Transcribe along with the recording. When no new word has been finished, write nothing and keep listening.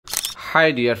Hi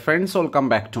dear friends, welcome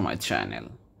back to my channel.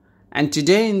 And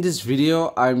today in this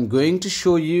video I'm going to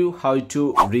show you how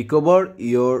to recover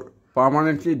your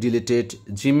permanently deleted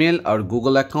Gmail or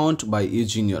Google account by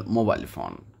using your mobile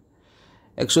phone.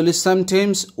 Actually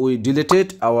sometimes we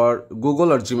deleted our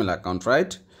Google or Gmail account,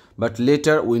 right? But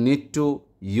later we need to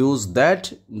use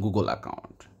that Google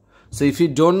account. So if you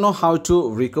don't know how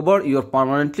to recover your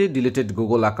permanently deleted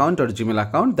Google account or Gmail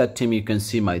account, that time you can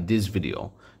see this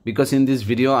video. Because in this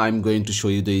video I'm going to show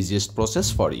you the easiest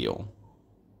process for you.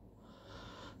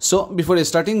 So before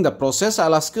starting the process,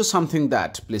 I'll ask you something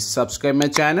that please subscribe my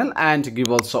channel and give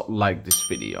also like this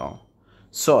video.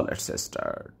 So let's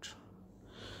start.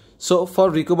 So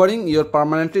for recovering your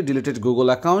permanently deleted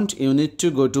Google account, you need to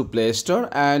go to Play Store,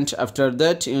 and after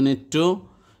that you need to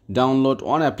download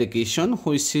one application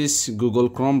which is Google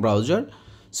Chrome browser.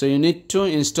 So you need to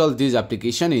install this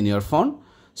application in your phone.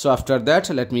 So after that,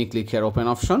 let me click here open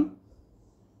option,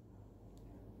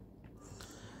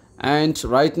 and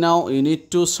right now you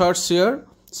need to search here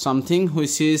something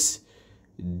which is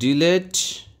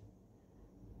delete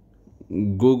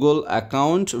Google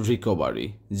account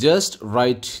recovery. Just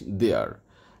write there,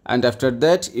 and after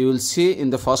that you will see in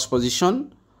the first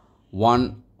position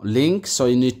one link. So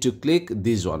you need to click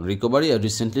this one, recovery a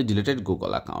recently deleted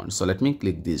Google account. So let me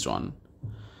click this one.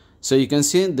 So you can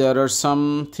see there are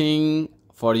something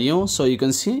for you. So you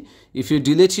can see if you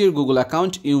delete your Google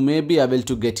account, you may be able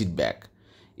to get it back.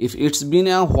 If it's been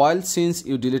a while since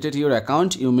you deleted your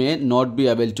account, you may not be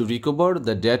able to recover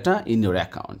the data in your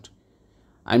account.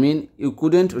 I mean, you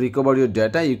couldn't recover your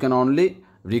data, you can only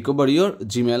recover your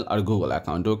Gmail or Google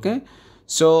account. Okay,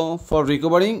 so for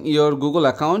recovering your Google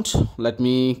account, let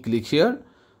me click here,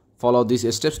 follow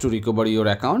these steps to recover your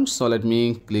account. So let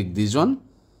me click this one,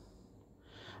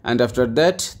 and after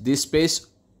that this page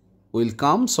will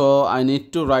come. So I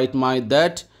need to write my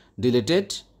that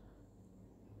deleted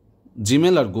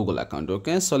Gmail or Google account.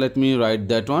 Okay, so let me write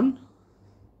that one.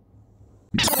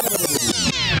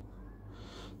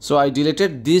 So I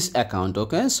deleted this account.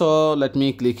 Okay, so let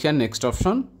me click here next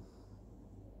option.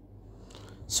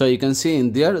 So you can see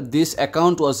in there this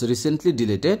account was recently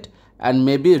deleted and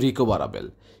may be recoverable.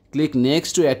 Click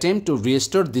next to attempt to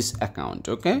restore this account.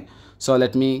 Okay, so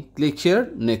let me click here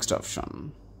next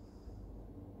option,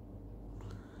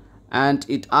 and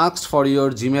it asks for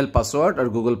your Gmail password or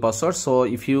Google password. So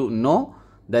if you know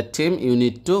that time, you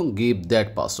need to give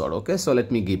that password. Okay, so let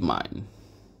me give mine.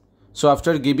 So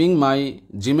after giving my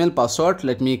Gmail password,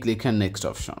 let me click on next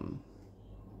option.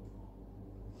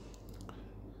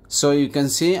 So you can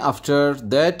see after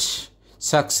that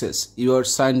success, you are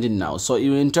signed in now. So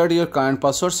you entered your current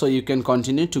password, so you can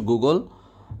continue to Google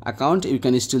account. You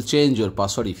can still change your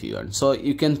password if you want. So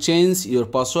you can change your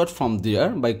password from there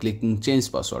by clicking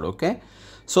change password. Okay,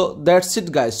 so that's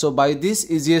it guys. So by this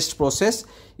easiest process,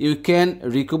 you can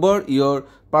recover your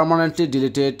permanently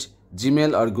deleted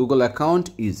Gmail or Google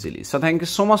account easily. So thank you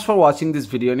so much for watching this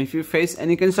video, and if you face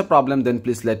any kinds of problem, then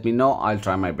please let me know. I'll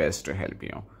try my best to help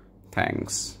you.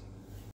 Thanks.